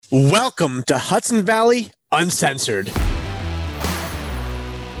Welcome to Hudson Valley Uncensored.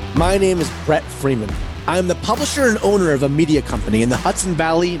 My name is Brett Freeman. I'm the publisher and owner of a media company in the Hudson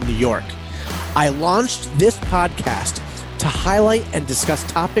Valley, New York. I launched this podcast to highlight and discuss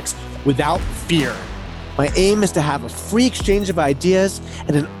topics without fear. My aim is to have a free exchange of ideas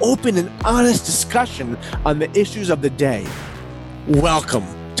and an open and honest discussion on the issues of the day. Welcome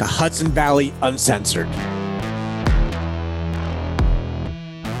to Hudson Valley Uncensored.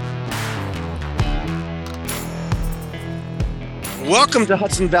 Welcome to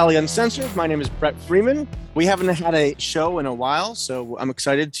Hudson Valley Uncensored. My name is Brett Freeman. We haven't had a show in a while, so I'm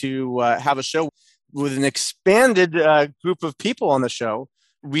excited to have a show with an expanded group of people on the show.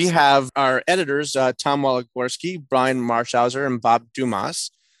 We have our editors, Tom Waligorski, Brian Marshauser, and Bob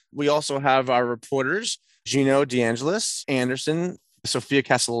Dumas. We also have our reporters, Gino DeAngelis, Anderson, Sophia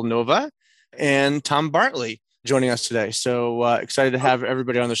Castellanova, and Tom Bartley joining us today. So excited to have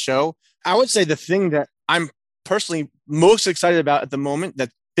everybody on the show. I would say the thing that I'm personally most excited about at the moment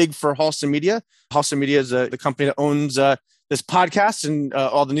that's big for Halston Media. Halston Media is the company that owns this podcast and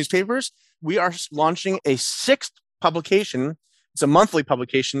all the newspapers. We are launching a sixth publication. It's a monthly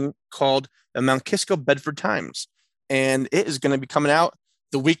publication called the Mount Kisco Bedford Times. And it is going to be coming out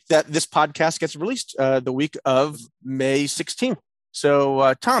the week that this podcast gets released, the week of May 16th.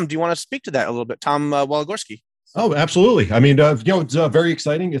 So, Tom, do you want to speak to that a little bit? Tom Waligorski. Oh, absolutely. I mean, it's very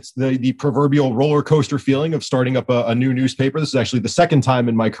exciting. It's the proverbial roller coaster feeling of starting up a new newspaper. This is actually the second time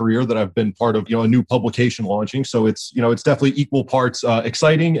in my career that I've been part of, a new publication launching. So it's definitely equal parts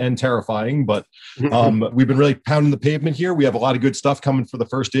exciting and terrifying. But we've been really pounding the pavement here. We have a lot of good stuff coming for the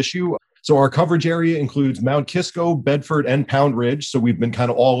first issue. So our coverage area includes Mount Kisco, Bedford, and Pound Ridge. So we've been kind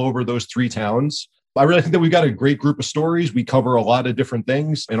of all over those three towns. I really think that we've got a great group of stories. We cover a lot of different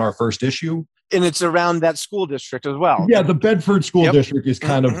things in our first issue. And it's around that school district as well. Yeah, the Bedford School District is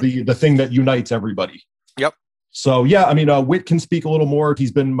kind of the thing that unites everybody. Yep. So, yeah, I mean, Whit can speak a little more.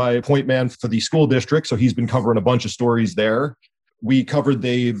 He's been my point man for the school district, so he's been covering a bunch of stories there. We covered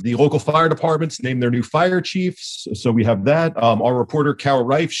the local fire departments, named their new fire chiefs. So we have that. Our reporter, Carol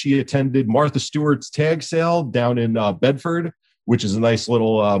Reif, she attended Martha Stewart's tag sale down in Bedford, which is a nice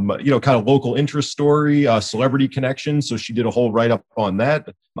little, kind of local interest story, celebrity connection. So she did a whole write-up on that.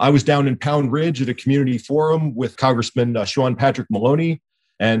 I was down in Pound Ridge at a community forum with Congressman Sean Patrick Maloney,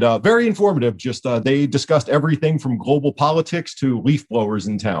 and very informative. Just they discussed everything from global politics to leaf blowers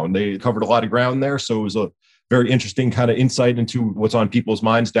in town. They covered a lot of ground there. So it was a very interesting kind of insight into what's on people's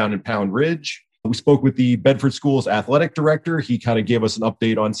minds down in Pound Ridge. We spoke with the Bedford Schools athletic director. He kind of gave us an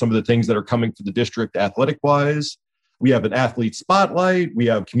update on some of the things that are coming for the district athletic-wise. We have an athlete spotlight. We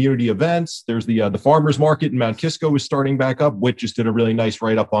have community events. There's the farmers market in Mount Kisco is starting back up. Whit just did a really nice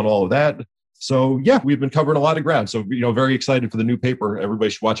write-up on all of that. So, yeah, we've been covering a lot of ground. So, very excited for the new paper. Everybody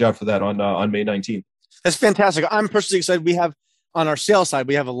should watch out for that on May 19th. That's fantastic. I'm personally excited. We have on our sales side,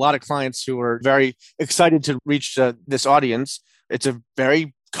 we have a lot of clients who are very excited to reach this audience. It's a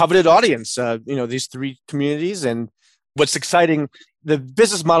very coveted audience, these three communities. And what's exciting, the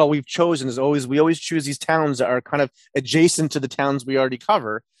business model we've chosen is we always choose these towns that are kind of adjacent to the towns we already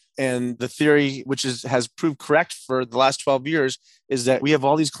cover. And the theory, which has proved correct for the last 12 years, is that we have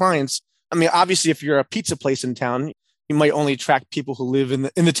all these clients. I mean, obviously, if you're a pizza place in town, you might only attract people who live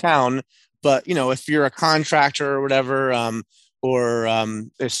in the town. But, if you're a contractor or whatever, or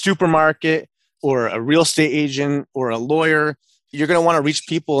a supermarket or a real estate agent or a lawyer, you're going to want to reach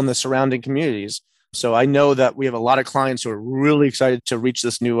people in the surrounding communities. So I know that we have a lot of clients who are really excited to reach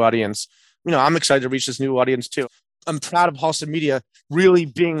this new audience. I'm excited to reach this new audience too. I'm proud of Halston Media really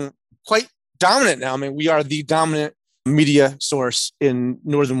being quite dominant now. I mean, we are the dominant media source in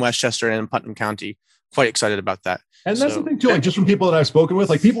Northern Westchester and Putnam County. Quite excited about that. And that's the thing too, just from people that I've spoken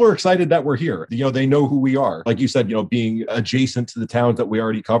with, people are excited that we're here. They know who we are. Like you said, being adjacent to the towns that we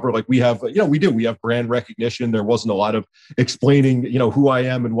already cover. We have, we have brand recognition. There wasn't a lot of explaining, who I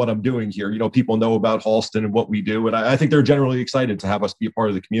am and what I'm doing here. People know about Halston and what we do. And I think they're generally excited to have us be a part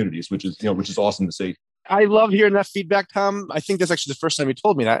of the communities, which is awesome to see. I love hearing that feedback, Tom. I think that's actually the first time you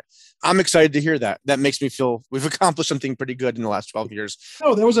told me that. I'm excited to hear that. That makes me feel we've accomplished something pretty good in the last 12 years.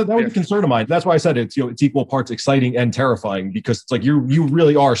 No, that was a concern of mine. That's why I said it's equal parts exciting and terrifying, because it's you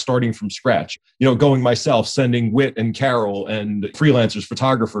really are starting from scratch. Going myself, sending Whit and Carol and freelancers,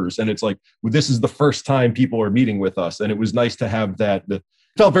 photographers, and it's this is the first time people are meeting with us, and it was nice to have that.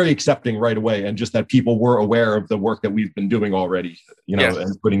 Felt very accepting right away, and just that people were aware of the work that we've been doing already,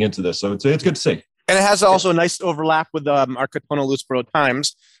 and putting into this. So it's good to see. And it has also a nice overlap with our Katona-Louisboro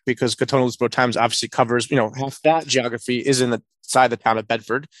Times, because Katona-Louisboro Times obviously covers, half that geography is in the side of the town of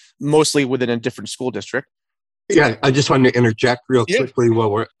Bedford, mostly within a different school district. Yeah, I just wanted to interject real Yeah. quickly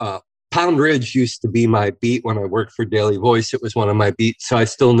while we're Pound Ridge used to be my beat when I worked for Daily Voice. It was one of my beats, so I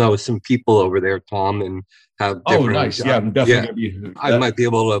still know some people over there, Tom, and have Oh, different. nice. Yeah, I'm definitely going to be. I might be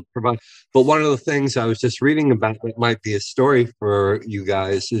able to provide. But one of the things I was just reading about that might be a story for you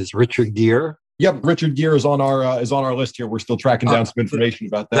guys is Richard Gere. Yep, Richard Gere is on our list here. We're still tracking down some information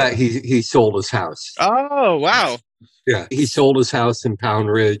about that. That he sold his house. Oh, wow. Yeah, he sold his house in Pound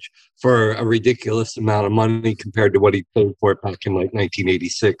Ridge for a ridiculous amount of money compared to what he paid for it back in like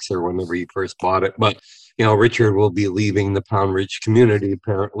 1986 or whenever he first bought it. But Richard will be leaving the Pound Ridge community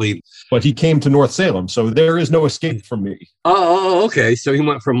apparently. But he came to North Salem, so there is no escape from me. Oh, okay. So he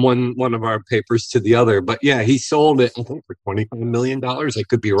went from one of our papers to the other. But yeah, he sold it, I think, for $25 million. I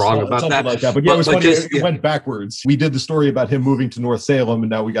could be wrong about that. Like that. But yeah, it was funny. It went backwards. We did the story about him moving to North Salem, and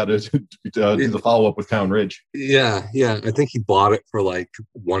now we got to do the follow-up with Pound Ridge. Yeah. I think he bought it for like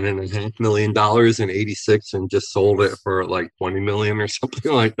 $1.5 million in '86 and just sold it for like $20 million or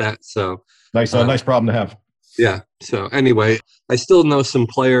something like that. So nice problem to have. Yeah. So anyway, I still know some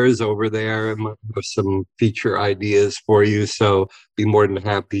players over there and might have some feature ideas for you. So be more than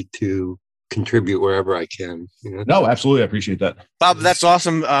happy to contribute wherever I can. No, absolutely. I appreciate that. Bob, that's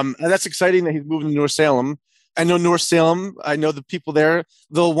awesome. And that's exciting that he's moving to North Salem. I know North Salem. I know the people there.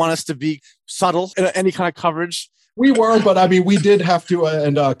 They'll want us to be subtle in any kind of coverage. We were, but I mean, we did have to.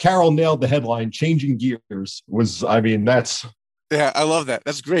 And Carol nailed the headline. Changing gears was, I mean, that's. Yeah, I love that.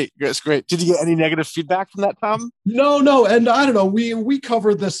 That's great. That's great. Did you get any negative feedback from that, Tom? No. And I don't know. We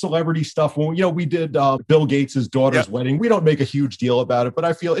covered the celebrity stuff when we did Bill Gates' daughter's wedding. We don't make a huge deal about it, but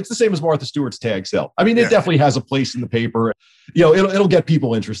I feel it's the same as Martha Stewart's tag sale. I mean, it definitely has a place in the paper. It'll get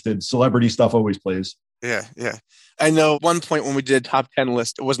people interested. Celebrity stuff always plays. Yeah. I know one point when we did top 10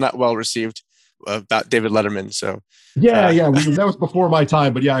 list, it was not well received about David Letterman. So that was before my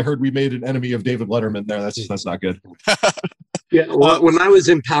time. But yeah, I heard we made an enemy of David Letterman there. That's not good. Yeah, well, when I was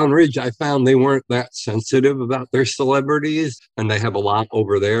in Pound Ridge, I found they weren't that sensitive about their celebrities, and they have a lot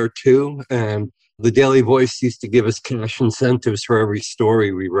over there too. And the Daily Voice used to give us cash incentives for every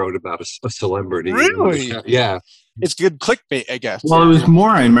story we wrote about a celebrity. Really? Yeah. It's good clickbait, I guess. Well, it was more,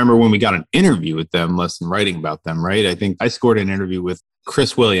 I remember when we got an interview with them, less than writing about them, right? I think I scored an interview with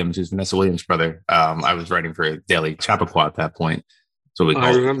Chris Williams, who's Vanessa Williams' brother. I was writing for Daily Chappaqua at that point. So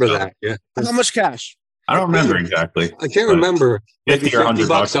I remember that, yeah. How much cash? I don't remember exactly. I can't remember. 50 or $100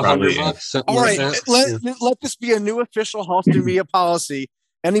 bucks, probably. $100. All right, Like let this be a new official Halston Media policy.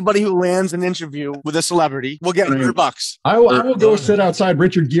 Anybody who lands an interview with a celebrity will get $100. I will go sit outside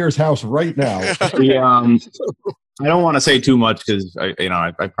Richard Gere's house right now. I don't want to say too much because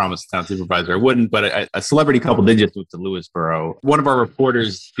I promised the town supervisor I wouldn't. But a celebrity couple did just move to Lewisboro. One of our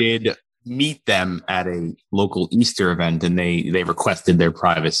reporters did meet them at a local Easter event, and they requested their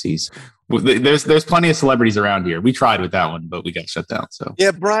privacies. There's plenty of celebrities around here. We tried with that one, but we got shut down. So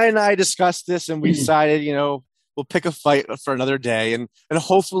yeah, Brian and I discussed this, and we decided, we'll pick a fight for another day, and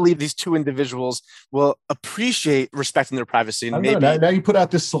hopefully these two individuals will appreciate respecting their privacy. And maybe now you put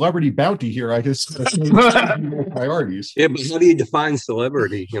out this celebrity bounty here. I guess that's priorities. Yeah, but how do you define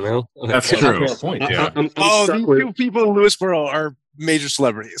celebrity? That's true. Fair point. Yeah. these two people in Lewisboro are major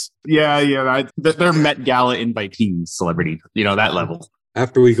celebrities. Yeah. They're Met Gala invitees, celebrity. That level.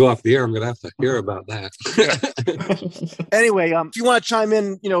 After we go off the air, I'm going to have to hear about that. Anyway, if you want to chime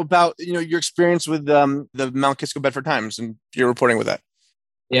in, about your experience with the Mount Kisco Bedford Times and your reporting with that.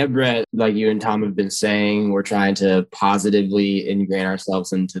 Yeah, Brett, like you and Tom have been saying, we're trying to positively ingrain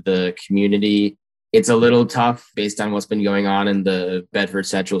ourselves into the community. It's a little tough based on what's been going on in the Bedford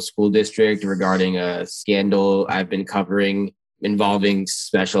Central School District regarding a scandal I've been covering involving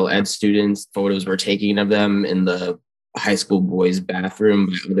special ed students. Photos were taken of them in the high school boys' bathroom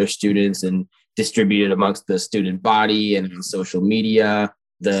by other students and distributed amongst the student body and on social media.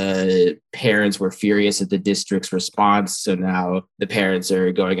 The parents were furious at the district's response. So now the parents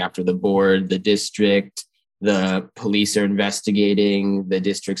are going after the board, the district, the police are investigating, the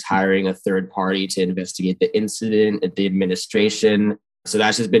district's hiring a third party to investigate the incident at the administration. So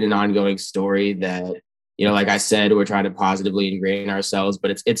that's just been an ongoing story that, like I said, we're trying to positively ingrain ourselves,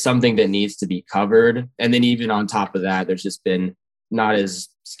 but it's something that needs to be covered. And then even on top of that, there's just been not as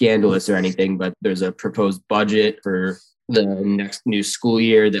scandalous or anything, but there's a proposed budget for the next new school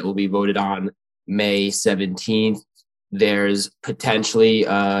year that will be voted on May 17th. There's potentially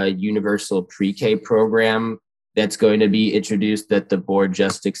a universal pre-K program that's going to be introduced that the board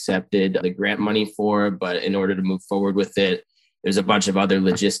just accepted the grant money for. But in order to move forward with it, there's a bunch of other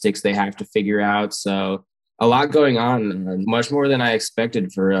logistics they have to figure out. So a lot going on, much more than I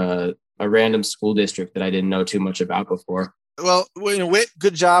expected for a random school district that I didn't know too much about before. Well, Whit,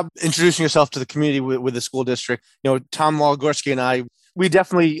 good job introducing yourself to the community with the school district. Tom Walgorski and I, we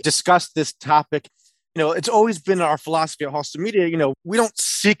definitely discussed this topic. It's always been our philosophy at Halston Media. We don't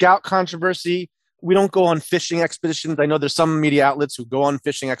seek out controversy. We don't go on fishing expeditions. I know there's some media outlets who go on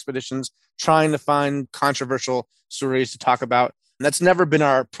fishing expeditions trying to find controversial stories to talk about. And that's never been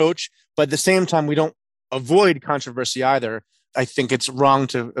our approach. But at the same time, we don't avoid controversy either. I think it's wrong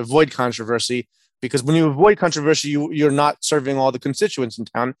to avoid controversy, because when you avoid controversy, you're not serving all the constituents in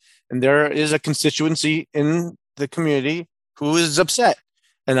town. And there is a constituency in the community who is upset.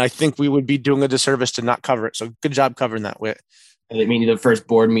 And I think we would be doing a disservice to not cover it. So good job covering that, Whit. I mean, the first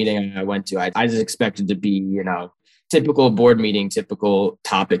board meeting I went to, I just expected to be, typical board meeting, typical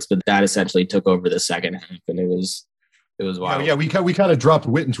topics, but that essentially took over the second half, and it was wild. Yeah, we kind of dropped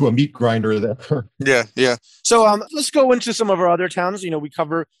Whit into a meat grinder there. Yeah. So let's go into some of our other towns. We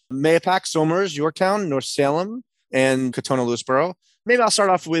cover Mahopac, Somers, Yorktown, North Salem, and Katona Lewisboro. Maybe I'll start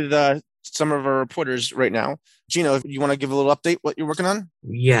off with some of our reporters right now. Gino, you want to give a little update what you're working on?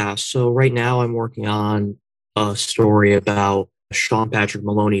 Yeah, so right now I'm working on a story about Sean Patrick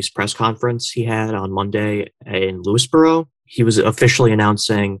Maloney's press conference he had on Monday in Lewisboro. He was officially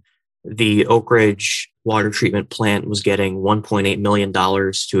announcing the Oak Ridge water treatment plant was getting $1.8 million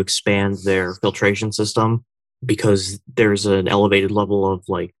to expand their filtration system because there's an elevated level of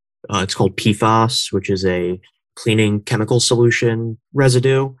it's called PFAS, which is a cleaning chemical solution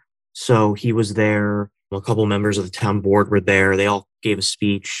residue. So he was there. A couple members of the town board were there. They all gave a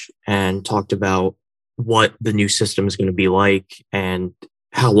speech and talked about what the new system is going to be like and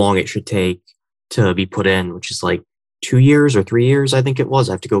how long it should take to be put in, which is 2 years or 3 years, I think it was.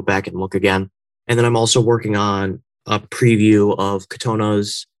 I have to go back and look again. And then I'm also working on a preview of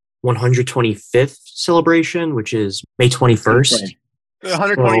Katona's 125th celebration, which is May 21st.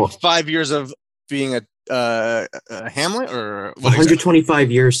 125 years of being a hamlet, or what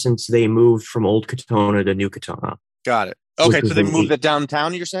 125 years since they moved from Old Katona to New Katona. Got it. Okay, so they moved it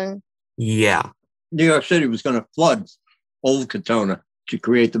downtown, you're saying? Yeah. New York City was going to flood Old Katona to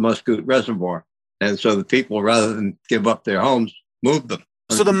create the Muscoot Reservoir. And so the people, rather than give up their homes, moved them.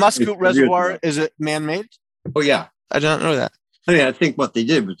 So the Muscoot Reservoir, is it man-made? Oh, yeah. I don't know that. I think what they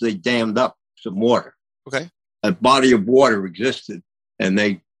did was they dammed up some water. Okay. A body of water existed, and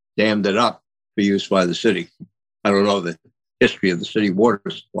they dammed it up for use by the city. I don't know the history of the city water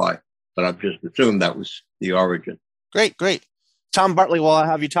supply, but I've just assumed that was the origin. Great. Tom Bartley, while I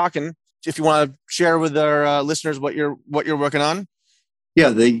have you talking, if you want to share with our listeners what you're working on. Yeah,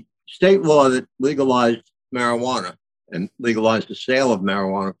 the state law that legalized marijuana and legalized the sale of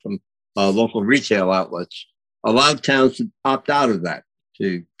marijuana from local retail outlets allowed towns to opt out of that,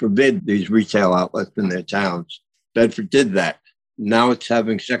 to forbid these retail outlets in their towns. Bedford did that. Now it's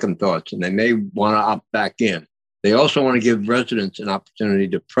having second thoughts, and they may want to opt back in. They also want to give residents an opportunity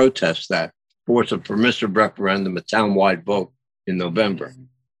to protest that, force a permissive referendum, a town-wide vote in November.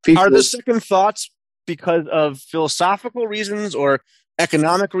 Are the second thoughts because of philosophical reasons or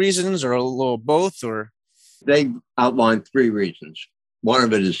economic reasons, or a little both? Or they outlined three reasons. One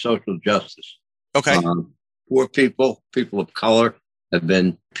of it is social justice. Okay. Poor people of color have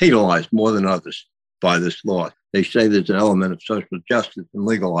been penalized more than others by this law. They say there's an element of social justice in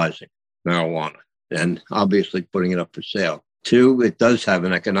legalizing marijuana and obviously putting it up for sale. Two, it does have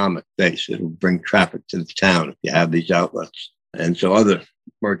an economic base. It'll bring traffic to the town if you have these outlets. And so other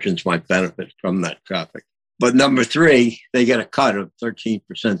merchants might benefit from that traffic. But number three, they get a cut of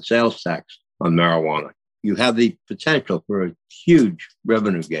 13% sales tax on marijuana. You have the potential for a huge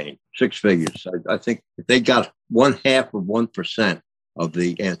revenue gain, six figures. I think if they got 0.5 of 1% of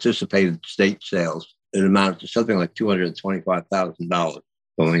the anticipated state sales, it amounted to something like $225,000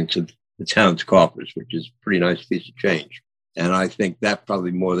 going into the town's coffers, which is a pretty nice piece of change. And I think that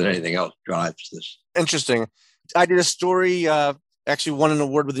probably more than anything else drives this. Interesting. I did a story, actually won an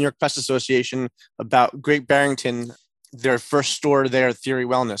award with the New York Press Association about Great Barrington, their first store there, Theory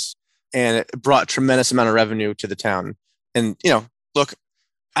Wellness. And it brought a tremendous amount of revenue to the town. And, look,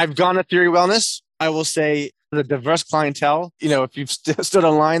 I've gone to Theory Wellness. I will say the diverse clientele, if you've stood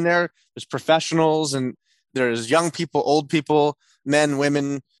online there's professionals and there's young people, old people, men,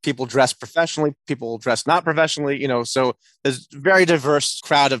 women, people dressed professionally, people dressed not professionally, so there's a very diverse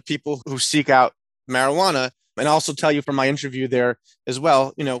crowd of people who seek out marijuana. And I'll also tell you from my interview there as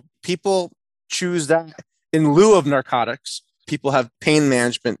well, people choose that in lieu of narcotics. People have pain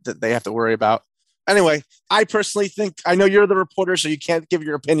management that they have to worry about. Anyway, I personally think, I know you're the reporter, so you can't give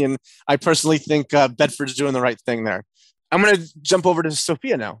your opinion. I personally think Bedford's doing the right thing there. I'm going to jump over to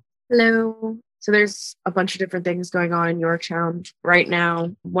Sophia now. Hello. So there's a bunch of different things going on in Yorktown right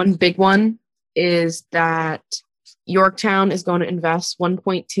now. One big one is that Yorktown is going to invest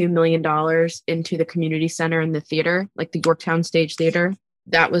 $1.2 million into the community center and the theater, like the Yorktown Stage Theater.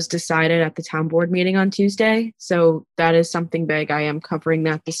 That was decided at the town board meeting on Tuesday. So that is something big. I am covering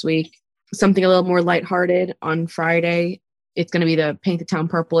that this week. Something a little more lighthearted on Friday. It's going to be the Paint the Town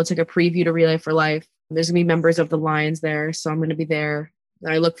Purple. It's like a preview to Relay for Life. There's going to be members of the Lions there. So I'm going to be there.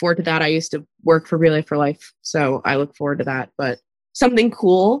 I look forward to that. I used to work for Relay for Life. So I look forward to that. But something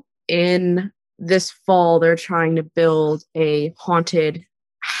cool in this fall, they're trying to build a haunted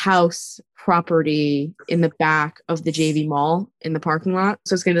house property in the back of the JV Mall in the parking lot.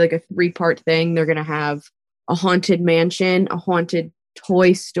 So it's going to be like a 3-part thing. They're going to have a haunted mansion, a haunted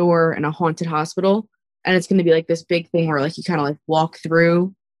toy store, and a haunted hospital. And it's going to be like this big thing where like you kind of like walk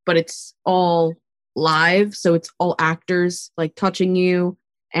through, but it's all live. So it's all actors like touching you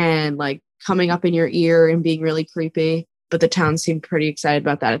and like coming up in your ear and being really creepy. But the town seemed pretty excited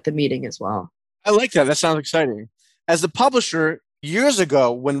about that at the meeting as well. I like that. That sounds exciting. As the publisher, years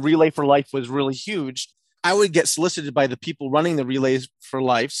ago, when Relay for Life was really huge, I would get solicited by the people running the Relays for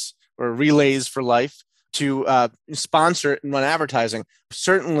Life to sponsor and run advertising.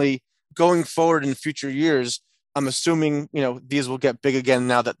 Certainly, going forward in future years, I'm assuming these will get big again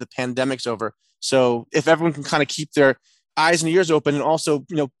now that the pandemic's over. So if everyone can kind of keep their eyes and ears open, and also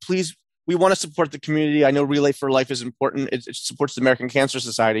please, we want to support the community. I know Relay for Life is important. It supports the American Cancer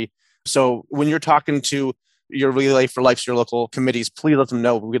Society. So when you're talking to your Relay for Life, your local committees, please let them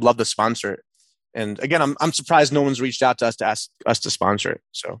know. We'd love to sponsor it. And again, I'm surprised no one's reached out to us to ask us to sponsor it.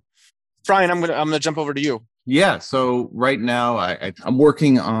 So, Brian, I'm gonna jump over to you. Yeah. So right now, I'm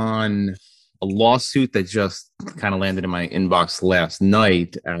working on a lawsuit that just kind of landed in my inbox last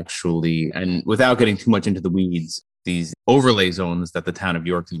night, actually. And without getting too much into the weeds, these overlay zones that the town of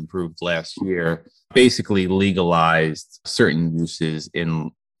Yorktown approved last year basically legalized certain uses in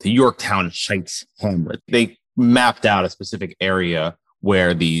the Yorktown Heights hamlet. They mapped out a specific area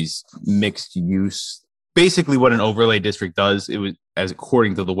where these mixed use, basically what an overlay district does, it was, as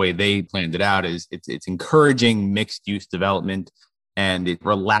according to the way they planned it out, is it's encouraging mixed use development, and it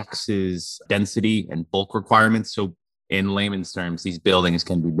relaxes density and bulk requirements. So in layman's terms, these buildings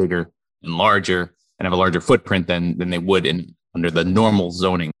can be bigger and larger and have a larger footprint than they would under the normal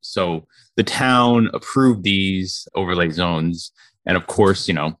zoning. So the town approved these overlay zones. And of course,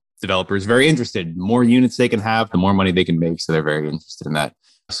 developers very interested. The more units they can have, the more money they can make. So they're very interested in that.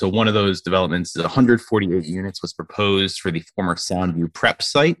 So one of those developments is 148 units was proposed for the former Soundview Prep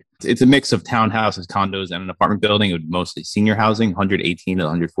site. It's a mix of townhouses, condos, and an apartment building. It would be mostly senior housing. 118 to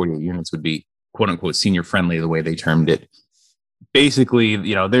 148 units would be quote unquote senior friendly, the way they termed it. Basically,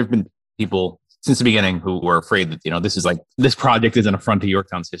 there have been people since the beginning who were afraid that, this project is an affront to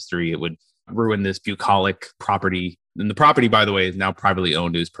Yorktown's history. It would ruin this bucolic property. And the property, by the way, is now privately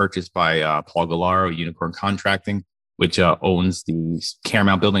owned. It was purchased by Paul Galaro, Unicorn Contracting, which owns the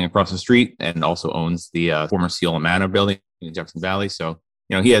Caramount building across the street and also owns the former Seal and Manor building in Jefferson Valley. So,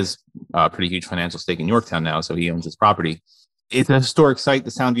 he has a pretty huge financial stake in Yorktown now, so he owns this property. It's a historic site,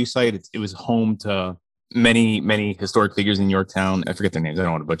 the Soundview site. It was home to many, many historic figures in Yorktown. I forget their names. I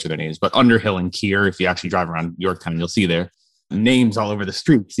don't want to butcher their names, but Underhill and Keir, if you actually drive around Yorktown, you'll see their names all over the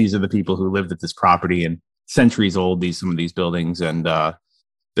streets. These are the people who lived at this property, and centuries old, some of these buildings. And they're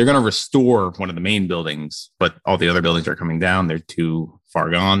going to restore one of the main buildings, but all the other buildings are coming down. They're too far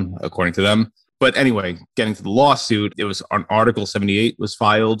gone, according to them. But anyway, getting to the lawsuit, it was on Article 78 was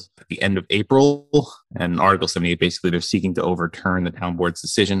filed at the end of April. And Article 78, basically, they're seeking to overturn the town board's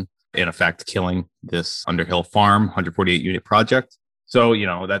decision, in effect, killing this Underhill Farm 148 unit project. So,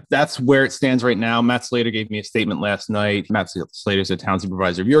 that's where it stands right now. Matt Slater gave me a statement last night. Matt Slater is the town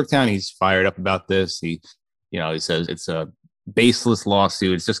supervisor of Yorktown. He's fired up about this. He says it's a baseless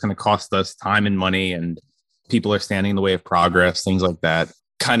lawsuit. It's just going to cost us time and money, and people are standing in the way of progress, things like that.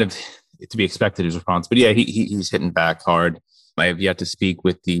 Kind of to be expected, his response. But yeah, he's hitting back hard. I have yet to speak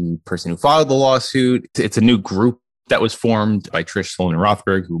with the person who filed the lawsuit. It's a new group that was formed by Trish Sloan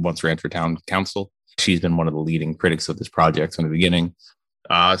Rothberg, who once ran for town council. She's been one of the leading critics of this project from the beginning.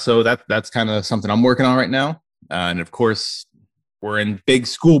 So that's kind of something I'm working on right now. And of course, we're in big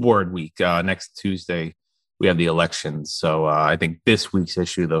school board week. Next Tuesday, we have the elections. So I think this week's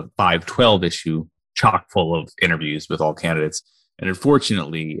issue, the 512 issue, chock full of interviews with all candidates. And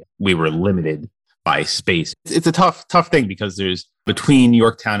unfortunately, we were limited by space. It's a tough thing because there's between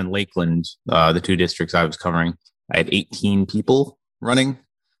Yorktown and Lakeland, the two districts I was covering, I had 18 people running,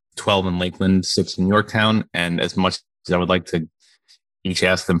 12 in Lakeland, 6 in Yorktown. And as much as I would like to each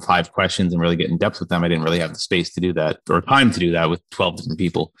ask them 5 questions and really get in depth with them, I didn't really have the space to do that or time to do that with 12 different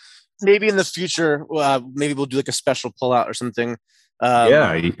people. Maybe in the future, maybe we'll do like a special pullout or something.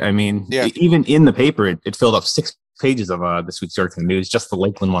 Even in the paper, it filled up 6 pages of this week's Yorktown News, just the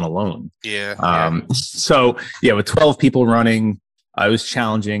Lakeland one alone. Yeah. So, with 12 people running, it was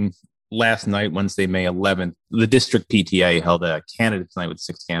challenging. Last night, Wednesday, May 11th, the district PTA held a candidates night with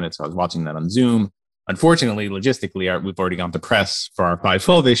 6 candidates. I was watching that on Zoom. Unfortunately, logistically, we've already gone to press for our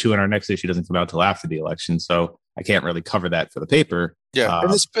 512 issue, and our next issue doesn't come out till after the election. So I can't really cover that for the paper. Yeah.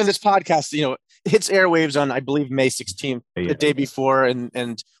 And this podcast, hits airwaves on, I believe, May 16th, the day before.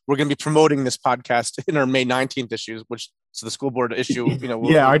 And we're going to be promoting this podcast in our May 19th issues, so the school board issue,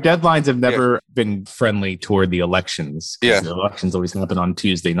 our deadlines have never been friendly toward the elections. Yeah. The elections always happen on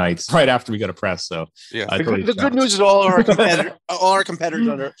Tuesday nights, right after we go to press. So the good news is all our competitors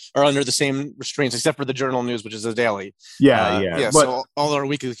are under the same restraints, except for the Journal News, which is a daily. But so all our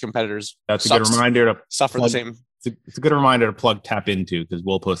weekly competitors. That's a good reminder to suffer the same. It's a good reminder to plug Tap Into, because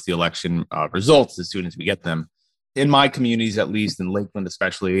we'll post the election results as soon as we get them. In my communities, at least in Lakeland,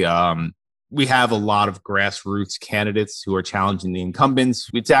 especially, we have a lot of grassroots candidates who are challenging the incumbents.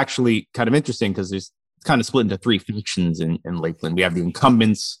 It's actually kind of interesting because it's kind of split into 3 factions in Lakeland. We have the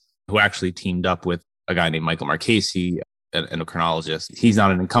incumbents who actually teamed up with a guy named Michael Marchese, an endocrinologist. He's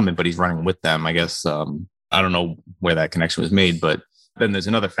not an incumbent, but he's running with them. I guess I don't know where that connection was made, but then there's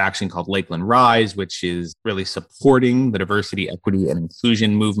another faction called Lakeland Rise, which is really supporting the diversity, equity, and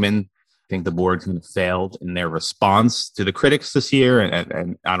inclusion movement. I think the board kind of failed in their response to the critics this year.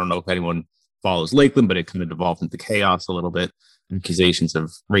 And I don't know if anyone follows Lakeland, but it kind of devolved into chaos a little bit. Accusations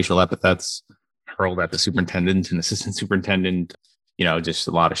of racial epithets hurled at the superintendent and assistant superintendent, just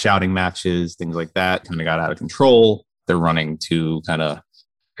a lot of shouting matches, things like that kind of got out of control. They're running to because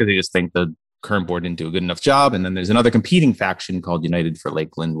they just think the current board didn't do a good enough job. And then there's another competing faction called United for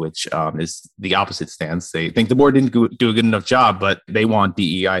Lakeland, which is the opposite stance. They think the board didn't do a good enough job, but they want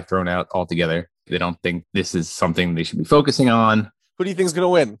DEI thrown out altogether. They don't think this is something they should be focusing on. Who do you think is going to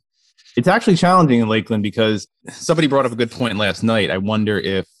win? It's actually challenging in Lakeland because somebody brought up a good point last night. I wonder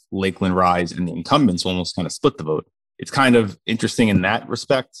if Lakeland Rise and the incumbents almost kind of split the vote. It's kind of interesting in that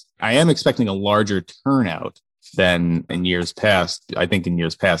respect. I am expecting a larger turnout than in years past. I think in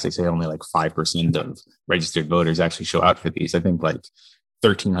years past, they say only like 5% of registered voters actually show out for these. I think like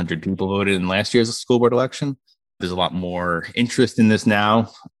 1,300 people voted in last year's school board election. There's a lot more interest in this now.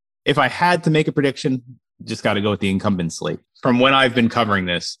 If I had to make a prediction, just got to go with the incumbent slate. From when I've been covering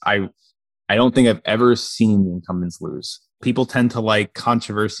this, I don't think I've ever seen the incumbents lose. People tend to like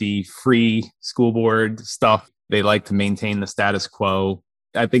controversy-free school board stuff. They like to maintain the status quo.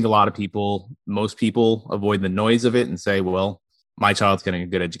 I think a lot of people, most people avoid the noise of it and say, well, my child's getting a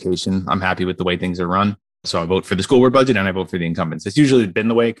good education. I'm happy with the way things are run. So I vote for the school board budget and I vote for the incumbents. It's usually been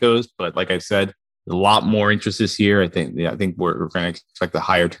the way it goes. But like I said, a lot more interest this year. I think we're going to expect a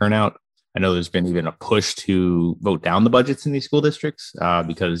higher turnout. I know there's been even a push to vote down the budgets in these school districts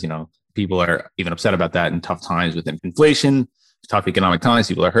because, people are even upset about that in tough times with inflation, tough economic times.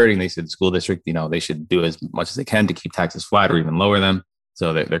 People are hurting. They said the school district, they should do as much as they can to keep taxes flat or even lower them.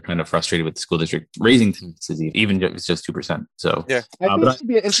 So they're kind of frustrated with the school district raising taxes, even if it's just 2%. So yeah, I think this would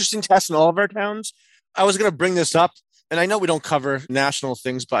be an interesting test in all of our towns. I was going to bring this up, and I know we don't cover national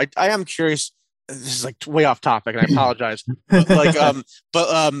things, but I am curious. This is like way off topic, and I apologize.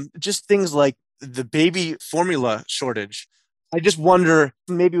 but just things like the baby formula shortage. I just wonder,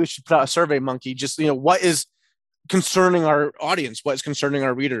 maybe we should put out a survey monkey. Just what is concerning our audience? What is concerning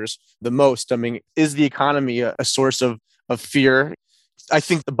our readers the most? I mean, is the economy a source of fear? I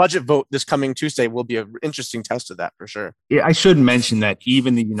think the budget vote this coming Tuesday will be an interesting test of that for sure. Yeah, I should mention that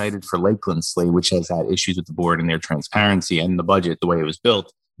even the United for Lakeland slate, which has had issues with the board and their transparency and the budget, the way it was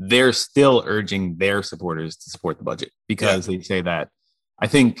built, they're still urging their supporters to support the budget because they say that, I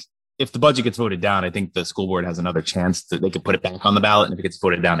think if the budget gets voted down, I think the school board has another chance that they could put it back on the ballot. And if it gets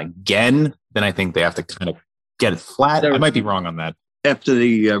voted down again, then I think they have to kind of get it flat. I might be wrong on that. After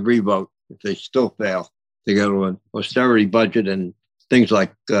the revote, if they still fail, they go to an austerity budget and things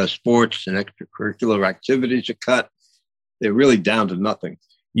like sports and extracurricular activities are cut. They're really down to nothing.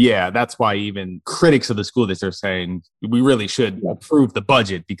 Yeah, that's why even critics of the school district are saying we really should approve the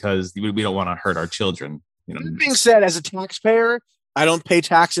budget because we don't want to hurt our children. That being said, as a taxpayer, I don't pay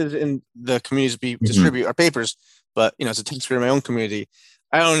taxes in the communities we distribute our papers, but as a taxpayer in my own community,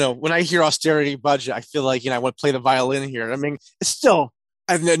 I don't know. When I hear austerity budget, I feel like I want to play the violin here. I mean, it's still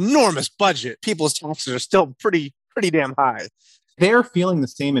an enormous budget. People's taxes are still pretty damn high. They're feeling the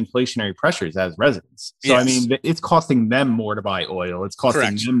same inflationary pressures as residents. So, yes. I mean, it's costing them more to buy oil. It's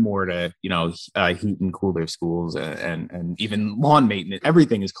costing them more to, heat and cool their schools and even lawn maintenance.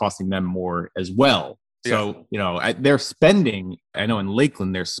 Everything is costing them more as well. So, their spending, I know in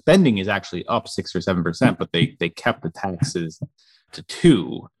Lakeland, their spending is actually up 6 or 7%, but they kept the taxes to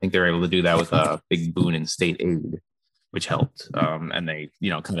 2%. I think they're able to do that with a big boon in state aid. which helped. And they,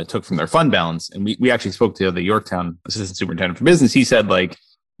 kind of took from their fund balance. And we actually spoke to the Yorktown assistant superintendent for business. He said, like,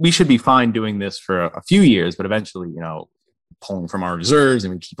 we should be fine doing this for a few years, but eventually, pulling from our reserves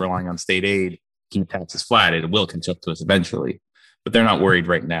and we keep relying on state aid, keep taxes flat, it will catch up to us eventually. But they're not worried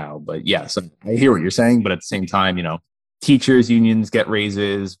right now. But yes, I hear what you're saying. But at the same time, teachers unions get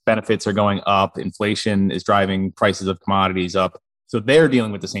raises, benefits are going up, inflation is driving prices of commodities up. So they're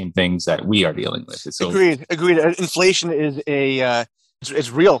dealing with the same things that we are dealing with. So agreed. Inflation is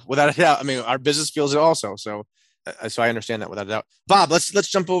it's real without a doubt. I mean, our business feels it also. So I understand that without a doubt. Bob, let's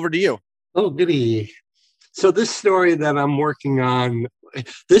jump over to you. Oh, goody. So this story that I'm working on,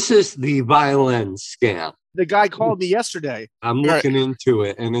 this is the violin scam. The guy called me yesterday. I'm looking into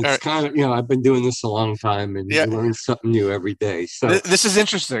it, and it's kind of, I've been doing this a long time, and you learn something new every day. So this is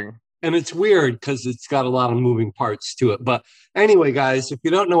interesting. And it's weird because it's got a lot of moving parts to it. But anyway, guys, if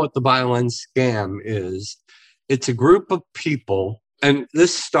you don't know what the violin scam is, it's a group of people, and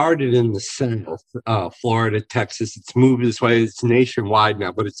this started in the South, Florida, Texas. It's moved this way. It's nationwide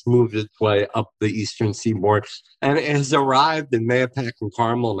now, but it's moved its way up the eastern seaboard. And it has arrived in Mahopac and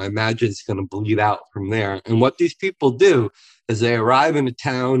Carmel, and I imagine it's going to bleed out from there. And what these people do is they arrive in a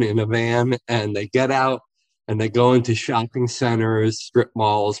town in a van, and they get out, and they go into shopping centers, strip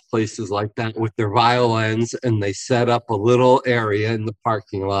malls, places like that with their violins, and they set up a little area in the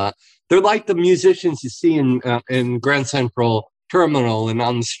parking lot. They're like the musicians you see in Grand Central Terminal and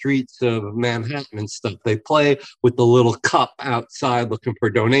on the streets of Manhattan and stuff. They play with the little cup outside looking for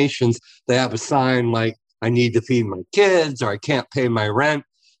donations. They have a sign like, I need to feed my kids, or I can't pay my rent.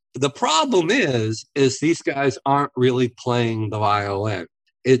 The problem is these guys aren't really playing the violin.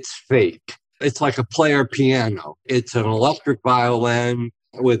 It's fake. It's like a player piano. It's an electric violin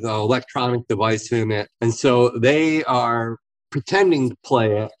with an electronic device in it. And so they are pretending to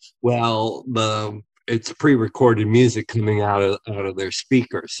play it while it's pre-recorded music coming out of their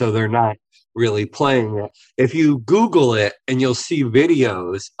speakers. So they're not really playing it. If you Google it, and you'll see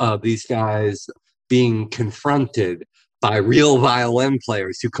videos of these guys being confronted by real violin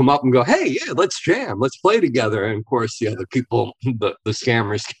players who come up and go, hey, yeah, let's jam, let's play together. And of course, the other people, the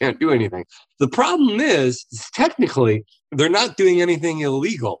scammers, can't do anything. The problem is technically, they're not doing anything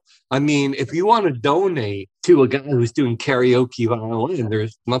illegal. I mean, if you want to donate to a guy who's doing karaoke violin,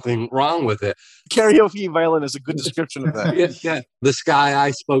 there's nothing wrong with it. Karaoke violin is a good description of that. Yeah. This guy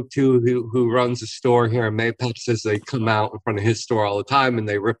I spoke to who runs a store here in Mahopac says they come out in front of his store all the time and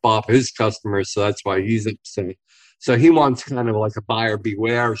they rip off his customers. So that's why he's upset. So he wants kind of like a buyer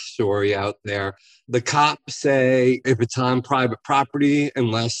beware story out there. The cops say if it's on private property,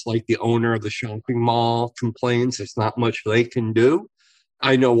 unless like the owner of the shopping mall complains, there's not much they can do.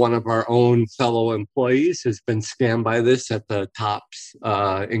 I know one of our own fellow employees has been scammed by this at the Tops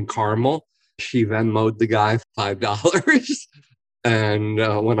in Carmel. She Venmo'd the guy $5. And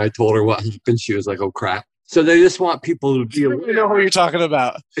when I told her what happened, she was like, oh, crap. So they just want people to be aware. You know who you're talking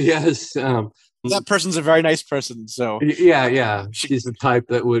about. Yes. That person's a very nice person. So yeah. She's the type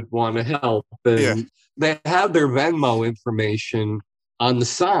that would want to help. And they have their Venmo information on the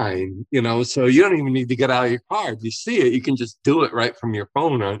sign, so you don't even need to get out of your car. If you see it, you can just do it right from your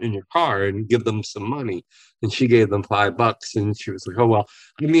phone in your car and give them some money. And she gave them $5, and she was like, oh, well,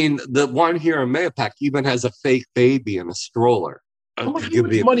 I mean, the one here in Mahopac even has a fake baby in a stroller. How much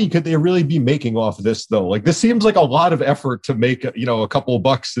money could they really be making off of this, though? Like, this seems like a lot of effort to make, a couple of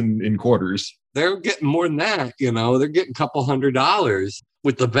bucks in quarters. They're getting more than that, they're getting a couple $100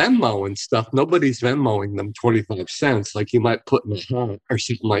 with the Venmo and stuff. Nobody's Venmoing them 25 cents like you might put in a hat or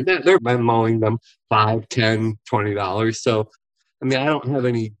something like that. They're Venmoing them $5, $10, $20. So, I mean, I don't have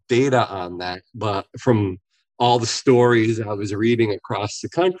any data on that, but from all the stories I was reading across the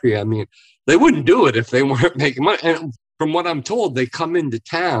country, I mean, they wouldn't do it if they weren't making money. And from what I'm told, they come into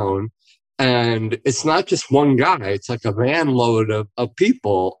town and it's not just one guy. It's like a van load of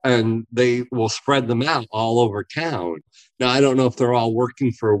people, and they will spread them out all over town. Now, I don't know if they're all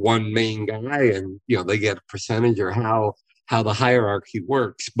working for one main guy and, they get a percentage or how the hierarchy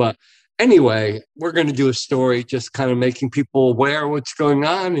works. But anyway, we're going to do a story just kind of making people aware of what's going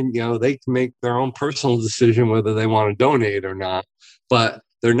on. And, they can make their own personal decision whether they want to donate or not. But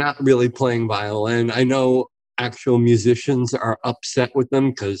they're not really playing violin. I know actual musicians are upset with them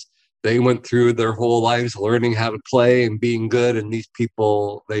because they went through their whole lives learning how to play and being good. And these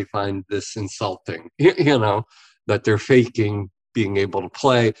people, they find this insulting, that they're faking being able to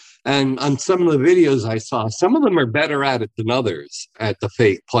play. And on some of the videos I saw, some of them are better at it than others at the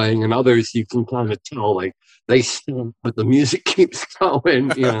fake playing. And others, you can kind of tell, like, they stump, but the music keeps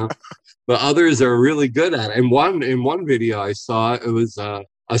going, But others are really good at it. And in one video I saw, it was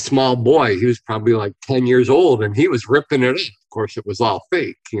a a small boy. He was probably like 10 years old and he was ripping it up. Of course, it was all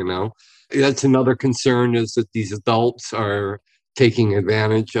fake, you know. That's another concern, is that these adults are taking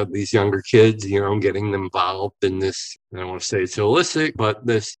advantage of these younger kids, you know, getting them involved in this. I don't want to say it's illicit, but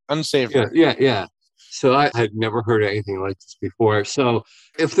this unsafe. Yeah. So I had never heard anything like this before. So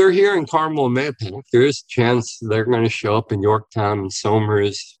if they're here in Carmel and Mahopac, there is a chance they're going to show up in Yorktown and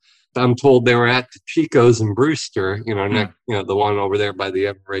Somers. I'm told they were at the Chico's in Brewster, you know, the one over there by the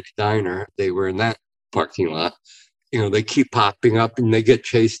Everett Diner. They were in that parking lot. You know, they keep popping up and they get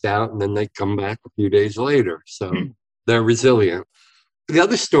chased out and then they come back a few days later. So they're resilient. The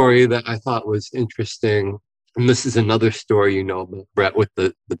other story that I thought was interesting, and this is another story, you know, about Brett, with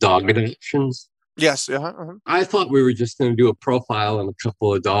the dog adoptions. Yes. I thought we were just going to do a profile on a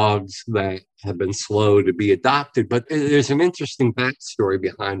couple of dogs that have been slow to be adopted, but there's an interesting backstory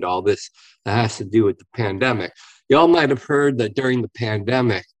behind all this that has to do with the pandemic. Y'all might have heard that during the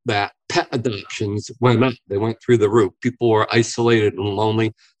pandemic that pet adoptions went up. They went through the roof. People were isolated and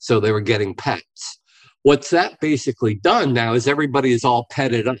lonely, so they were getting pets. What's that basically done now is everybody is all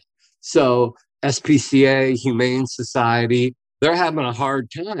petted up. So SPCA, Humane Society, they're having a hard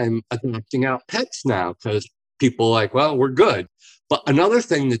time adopting out pets now because people are like, well, we're good. But another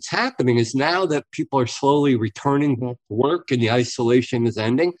thing that's happening is now that people are slowly returning back to work and the isolation is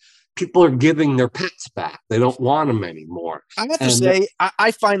ending, people are giving their pets back. They don't want them anymore. I have to say,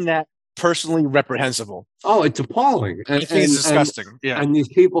 I find that personally reprehensible. Oh, it's appalling. I think it's disgusting. And these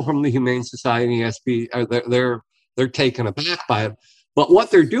people from the Humane Society, SB, they're taken aback by it. But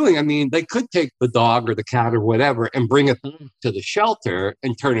what they're doing, I mean, they could take the dog or the cat or whatever and bring it back to the shelter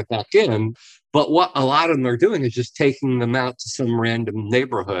and turn it back in. But what a lot of them are doing is just taking them out to some random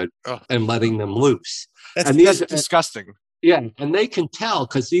neighborhood and letting them loose. That's disgusting. Yeah, and they can tell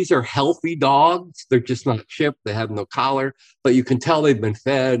because these are healthy dogs. They're just not chipped. They have no collar, but you can tell they've been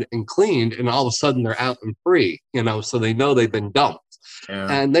fed and cleaned, and all of a sudden they're out and free, you know, so they know they've been dumped. Yeah.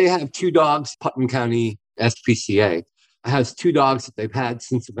 And they have 2 dogs, Putnam County SPCA has 2 dogs that they've had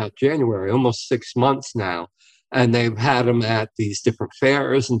since about January, almost 6 months now. And they've had them at these different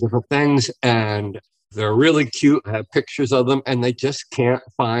fairs and different things. And they're really cute. I have pictures of them. And they just can't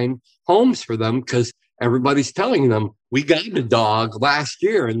find homes for them because everybody's telling them, we got a dog last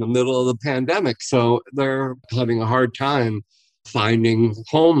year in the middle of the pandemic. So they're having a hard time finding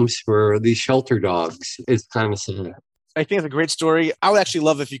homes for these shelter dogs. It's kind of sad. I think it's a great story. I would actually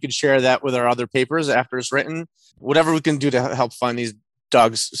love if you could share that with our other papers after it's written. Whatever we can do to help find these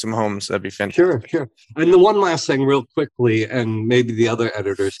dogs some homes, that'd be fantastic. Sure. And the one last thing real quickly, and maybe the other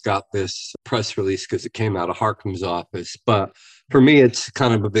editors got this press release because it came out of Harkham's office, but for me, it's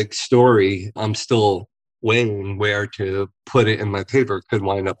kind of a big story. I'm still weighing where to put it in my paper. It could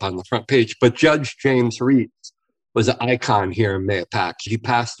wind up on the front page. But Judge James Reitz was an icon here in Mahopac. He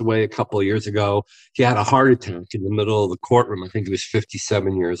passed away a couple of years ago. He had a heart attack in the middle of the courtroom. I think he was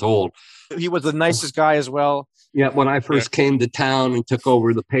 57 years old. He was the nicest guy as well. Yeah, when I first came to town and took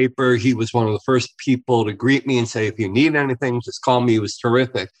over the paper, he was one of the first people to greet me and say, if you need anything, just call me. He was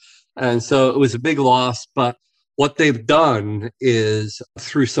terrific. And so it was a big loss. But what they've done is,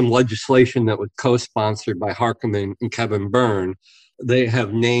 through some legislation that was co-sponsored by Harkham and Kevin Byrne, they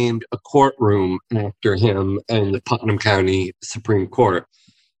have named a courtroom after him in the Putnam County Supreme Court.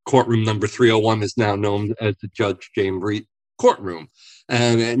 Courtroom number 301 is now known as the Judge James Reitz Courtroom.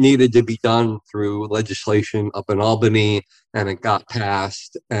 And it needed to be done through legislation up in Albany, and it got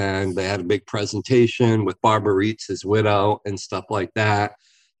passed. And they had a big presentation with Barbara Reitz, his widow, and stuff like that.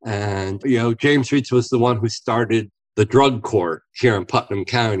 And, you know, James Reitz was the one who started the drug court here in Putnam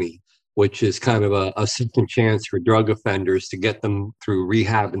County, which is kind of a second chance for drug offenders to get them through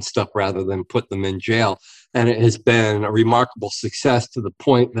rehab and stuff rather than put them in jail. And it has been a remarkable success to the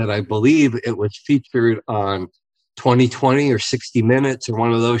point that I believe it was featured on 2020 or 60 Minutes or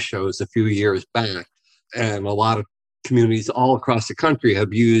one of those shows a few years back. And a lot of communities all across the country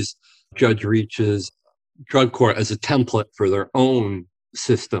have used Judge Reitz's drug court as a template for their own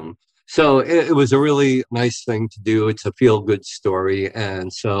system. So it was a really nice thing to do. It's a feel-good story.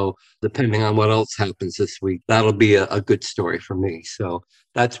 And so depending on what else happens this week, that'll be a good story for me. So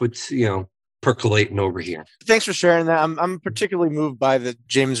that's what's, you know, percolating over here. Thanks for sharing that. I'm particularly moved by the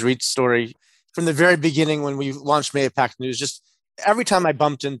James Reitz story. From the very beginning when we launched Mahopac News, just every time I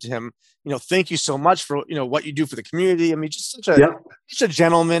bumped into him, you know, thank you so much for, you know, what you do for the community. I mean, just such a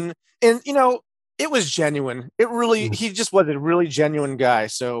gentleman. And, you know, it was genuine. It really, he just was a really genuine guy.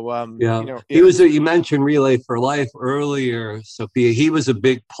 So, you know, you mentioned Relay for Life earlier, Sophia. He was a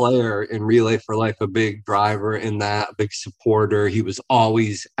big player in Relay for Life, a big driver in that, a big supporter. He was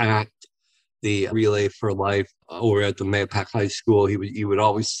always at the Relay for Life over at the Mahopac High School. You would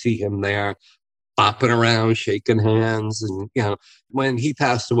always see him there, bopping around, shaking hands. And, when he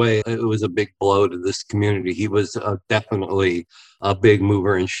passed away, it was a big blow to this community. He was definitely a big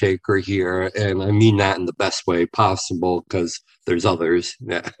mover and shaker here. And I mean that in the best way possible, because there's others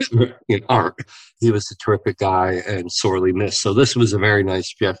that aren't. He was a terrific guy and sorely missed. So this was a very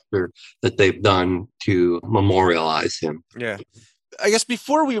nice gesture that they've done to memorialize him. Yeah. I guess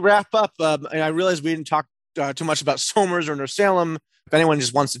before we wrap up, and I realize we didn't talk too much about Somers or North Salem. If anyone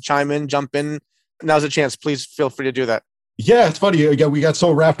just wants to chime in, jump in, now's a chance. Please feel free to do that. Yeah, it's funny. Again, we got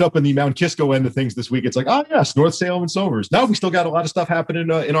so wrapped up in the Mount Kisco end of things this week. It's like, oh yes, North Salem and Somers. Now we still got a lot of stuff happening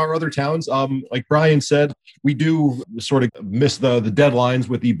in our other towns. Like Brian said, we do sort of miss the deadlines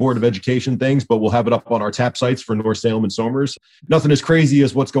with the Board of Education things, but we'll have it up on our tap sites for North Salem and Somers. Nothing as crazy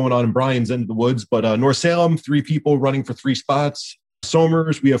as what's going on in Brian's end of the woods, but North Salem, 3 people running for 3 spots.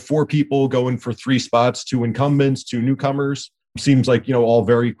 Somers, we have 4 people going for 3 spots, 2 incumbents, 2 newcomers. Seems like, all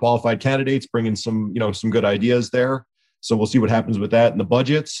very qualified candidates bringing some good ideas there. So we'll see what happens with that and the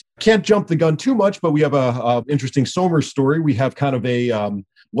budgets. Can't jump the gun too much, but we have a interesting Somers story. We have kind of a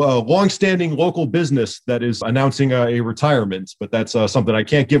long-standing local business that is announcing a retirement, but that's something I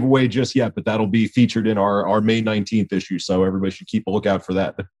can't give away just yet, but that'll be featured in our May 19th issue. So everybody should keep a lookout for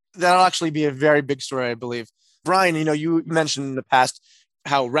that. That'll actually be a very big story, I believe. Brian, you mentioned in the past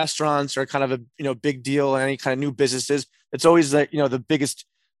how restaurants are kind of a big deal in any kind of new businesses. It's always the biggest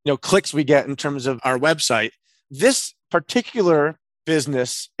clicks we get in terms of our website. This particular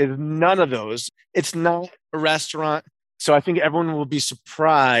business is none of those. It's not a restaurant. So I think everyone will be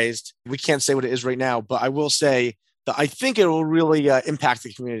surprised. We can't say what it is right now, but I will say that I think it will really impact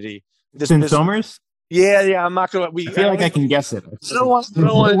the community. This in Somers? Yeah. I'm not going to. I feel like I can guess it. I don't want.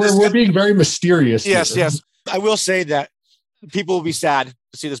 We're being very mysterious. Yes. I will say that people will be sad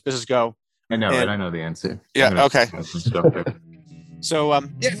to see this business go. I know, and I know the answer. Yeah. Okay. So,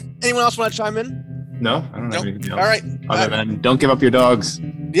 anyone else want to chime in? No, I don't have anything else. All right. Other than don't give up your dogs.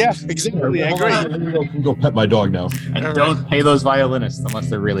 Yeah, exactly. I agree. I'm going to go pet my dog now. And don't pay those violinists unless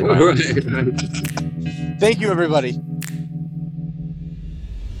they're really violent. Thank you, everybody.